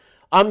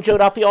I'm Joe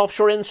Duffy,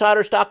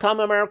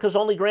 OffshoreInsiders.com, America's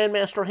only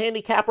Grandmaster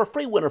handicapper.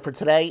 Free winner for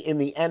today in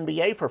the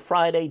NBA for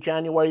Friday,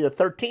 January the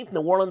 13th.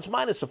 New Orleans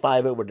minus a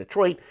 5 over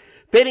Detroit.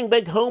 Fading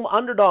big home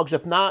underdogs,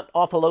 if not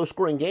off a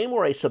low-scoring game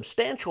or a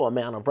substantial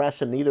amount of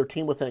rest, and neither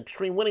team with an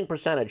extreme winning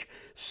percentage.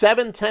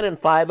 7-10 and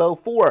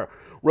 504.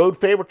 Road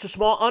favorites to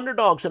small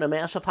underdogs in a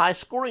massive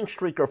high-scoring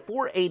streaker,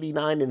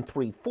 489 and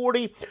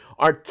 340.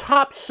 Our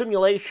top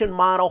simulation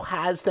model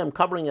has them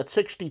covering at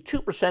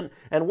 62%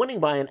 and winning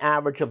by an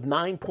average of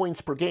 9 points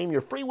per game.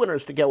 Your free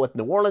winners to go with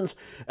New Orleans.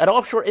 At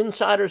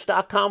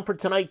OffshoreInsiders.com for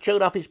tonight, Joe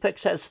Duffy's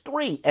Picks has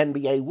 3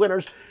 NBA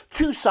winners,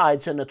 2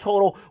 sides in the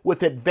total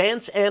with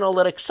advanced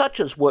analytics such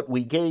as what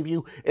we gave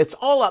you. It's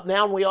all up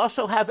now, and we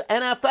also have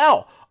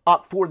NFL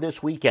up for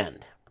this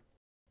weekend.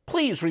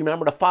 Please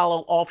remember to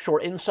follow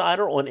Offshore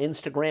Insider on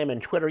Instagram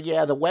and Twitter.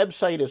 Yeah, the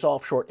website is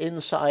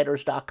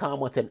offshoreinsiders.com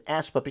with an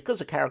S, but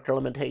because of character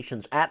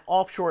limitations, at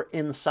Offshore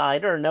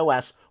Insider, no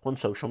S on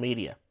social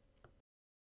media.